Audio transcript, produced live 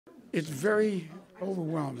It's very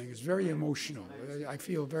overwhelming. It's very emotional. I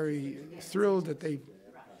feel very thrilled that they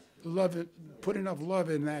love it, put enough love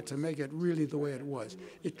in that to make it really the way it was.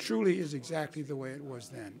 It truly is exactly the way it was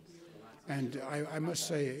then. And I must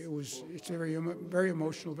say, it's a very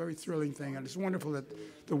emotional, very thrilling thing. And it's wonderful that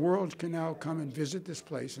the world can now come and visit this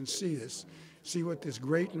place and see this, see what this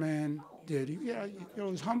great man did. He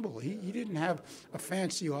was humble. He didn't have a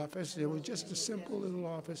fancy office. It was just a simple little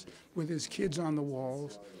office with his kids on the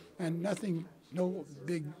walls and nothing, no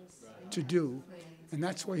big to do. And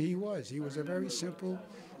that's where he was. He was a very simple,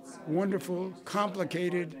 wonderful,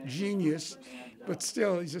 complicated genius, but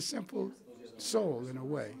still he's a simple soul in a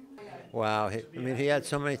way. Wow, he had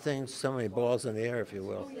so many things, so many balls in the air, if you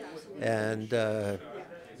will, and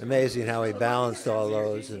amazing how he balanced all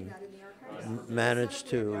those and managed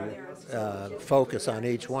to focus on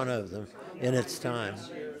each one of them in its time.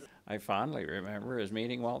 I fondly remember his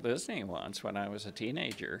meeting Walt Disney once when I was a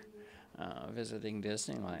teenager, visiting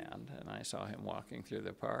Disneyland, and I saw him walking through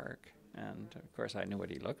the park. And of course I knew what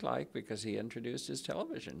he looked like because he introduced his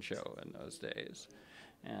television show in those days.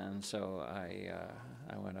 And so I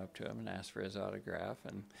went up to him and asked for his autograph,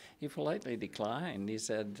 and he politely declined. He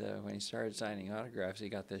said when he started signing autographs, he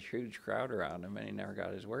got this huge crowd around him, and he never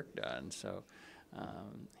got his work done. So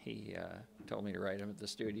he told me to write him at the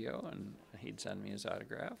studio, and he'd send me his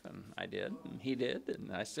autograph, and I did, and he did,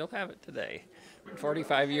 and I still have it today.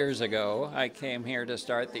 45 years ago, I came here to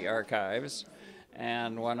start the archives.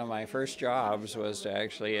 And one of my first jobs was to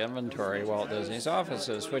actually inventory Walt Disney's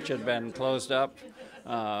offices, which had been closed up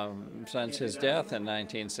since his death in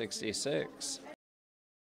 1966.